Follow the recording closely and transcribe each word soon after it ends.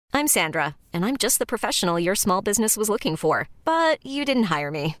I'm Sandra, and I'm just the professional your small business was looking for. But you didn't hire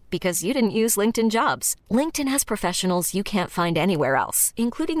me because you didn't use LinkedIn Jobs. LinkedIn has professionals you can't find anywhere else,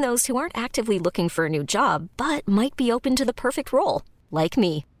 including those who aren't actively looking for a new job, but might be open to the perfect role, like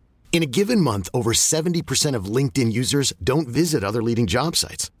me. In a given month, over 70% of LinkedIn users don't visit other leading job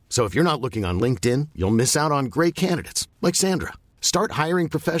sites. So if you're not looking on LinkedIn, you'll miss out on great candidates like Sandra. Start hiring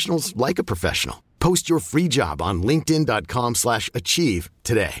professionals like a professional. Post your free job on linkedin.com/achieve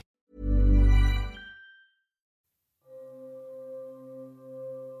today.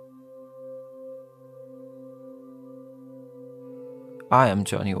 I am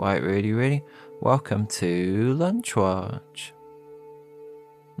Johnny White, really. Welcome to Lunch Watch.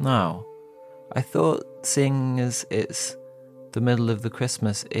 Now, I thought, seeing as it's the middle of the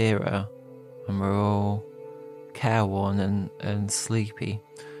Christmas era and we're all careworn and sleepy,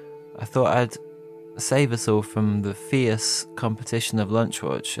 I thought I'd save us all from the fierce competition of Lunch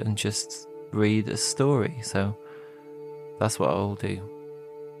Watch and just read a story. So that's what I'll do.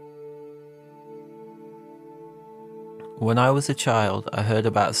 When I was a child, I heard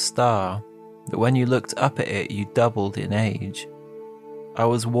about a star that when you looked up at it, you doubled in age. I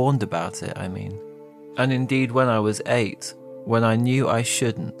was warned about it, I mean. And indeed, when I was 8, when I knew I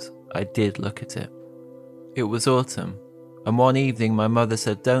shouldn't, I did look at it. It was autumn, and one evening my mother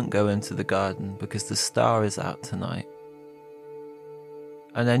said, "Don't go into the garden because the star is out tonight."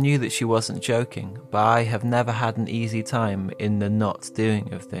 And I knew that she wasn't joking, but I have never had an easy time in the not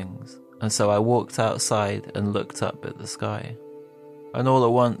doing of things. And so I walked outside and looked up at the sky. And all at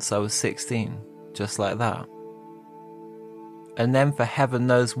once I was 16, just like that. And then for heaven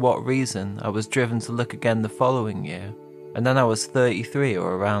knows what reason, I was driven to look again the following year, and then I was 33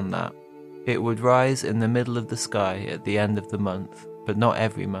 or around that. It would rise in the middle of the sky at the end of the month, but not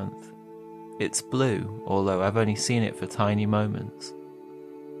every month. It's blue, although I've only seen it for tiny moments.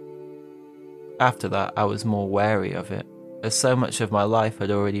 After that, I was more wary of it, as so much of my life had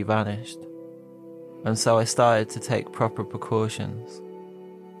already vanished. And so I started to take proper precautions,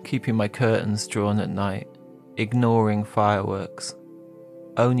 keeping my curtains drawn at night, ignoring fireworks,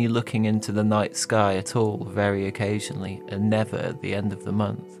 only looking into the night sky at all very occasionally and never at the end of the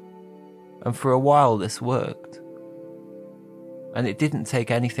month. And for a while this worked. And it didn't take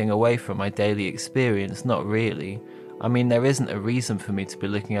anything away from my daily experience, not really. I mean, there isn't a reason for me to be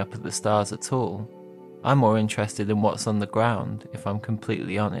looking up at the stars at all. I'm more interested in what's on the ground, if I'm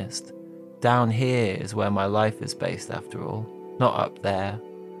completely honest. Down here is where my life is based after all, not up there.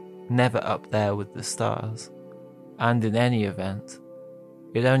 Never up there with the stars. And in any event,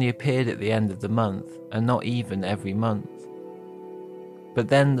 it only appeared at the end of the month, and not even every month. But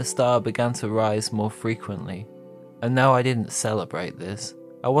then the star began to rise more frequently, and though I didn't celebrate this,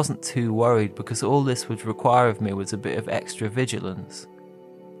 I wasn't too worried because all this would require of me was a bit of extra vigilance.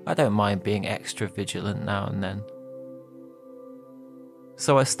 I don't mind being extra vigilant now and then.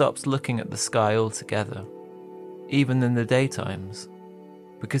 So I stopped looking at the sky altogether, even in the daytimes,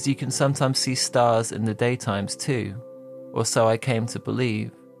 because you can sometimes see stars in the daytimes too, or so I came to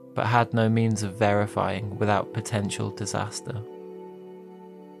believe, but had no means of verifying without potential disaster.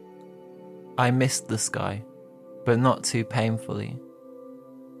 I missed the sky, but not too painfully.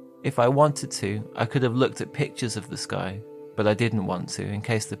 If I wanted to, I could have looked at pictures of the sky, but I didn't want to in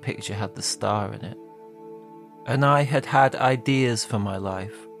case the picture had the star in it. And I had had ideas for my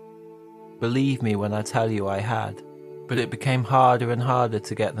life. Believe me when I tell you I had, but it became harder and harder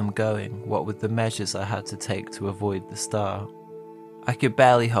to get them going, what with the measures I had to take to avoid the star. I could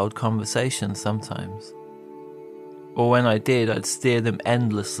barely hold conversations sometimes. Or when I did, I'd steer them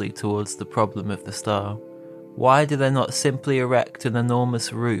endlessly towards the problem of the star. Why do they not simply erect an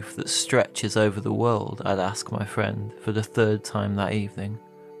enormous roof that stretches over the world, I'd ask my friend, for the 3rd time that evening,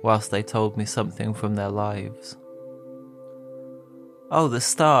 whilst they told me something from their lives. "Oh, the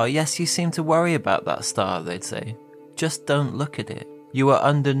star, yes, you seem to worry about that star," they'd say. "Just don't look at it. You are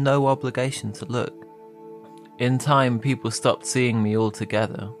under no obligation to look." In time, people stopped seeing me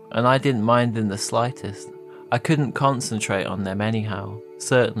altogether, and I didn't mind in the slightest. I couldn't concentrate on them anyhow,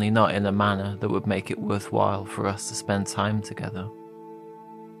 certainly not in a manner that would make it worthwhile for us to spend time together.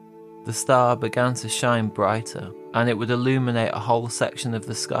 The star began to shine brighter, and it would illuminate a whole section of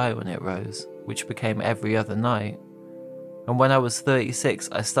the sky when it rose, which became every other night. And when I was 36,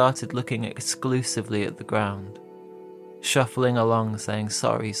 I started looking exclusively at the ground, shuffling along saying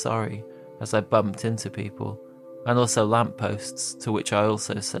sorry, sorry, as I bumped into people, and also lampposts to which I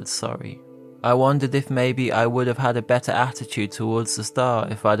also said sorry. I wondered if maybe I would have had a better attitude towards the star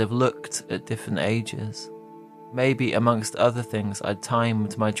if I'd have looked at different ages. Maybe, amongst other things, I'd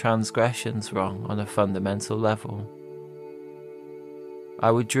timed my transgressions wrong on a fundamental level.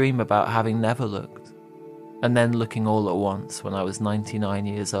 I would dream about having never looked, and then looking all at once when I was 99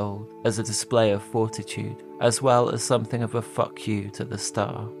 years old, as a display of fortitude, as well as something of a fuck you to the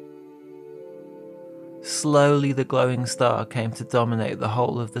star. Slowly the glowing star came to dominate the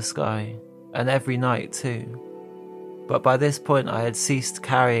whole of the sky, and every night too. But by this point I had ceased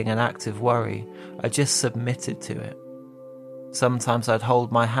carrying an active worry, I just submitted to it. Sometimes I'd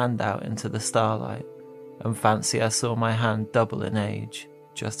hold my hand out into the starlight, and fancy I saw my hand double in age,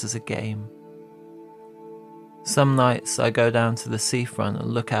 just as a game. Some nights I go down to the seafront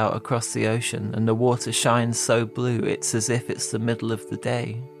and look out across the ocean, and the water shines so blue it's as if it's the middle of the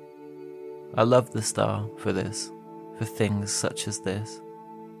day. I love the star for this, for things such as this.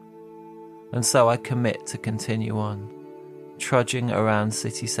 And so I commit to continue on, trudging around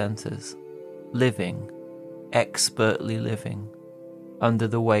city centres, living, expertly living, under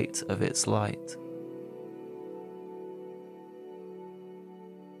the weight of its light.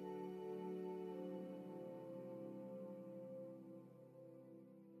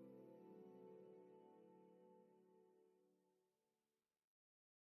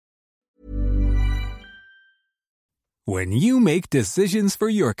 When you make decisions for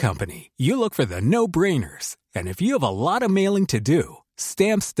your company, you look for the no-brainers. And if you have a lot of mailing to do,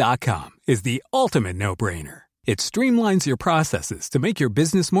 Stamps.com is the ultimate no-brainer. It streamlines your processes to make your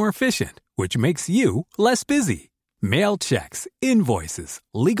business more efficient, which makes you less busy. Mail checks, invoices,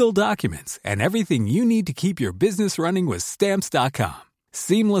 legal documents, and everything you need to keep your business running with Stamps.com.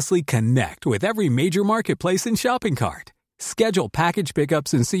 Seamlessly connect with every major marketplace and shopping cart. Schedule package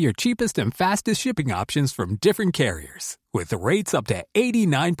pickups and see your cheapest and fastest shipping options from different carriers, with rates up to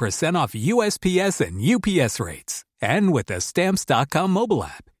 89% off USPS and UPS rates. And with the Stamps.com mobile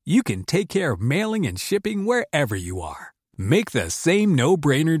app, you can take care of mailing and shipping wherever you are. Make the same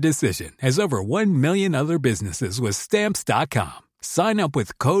no-brainer decision as over 1 million other businesses with Stamps.com. Sign up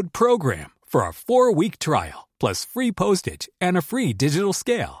with code PROGRAM for a 4-week trial, plus free postage and a free digital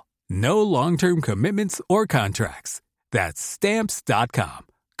scale. No long-term commitments or contracts. That's Stamps.com.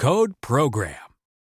 Code PROGRAM.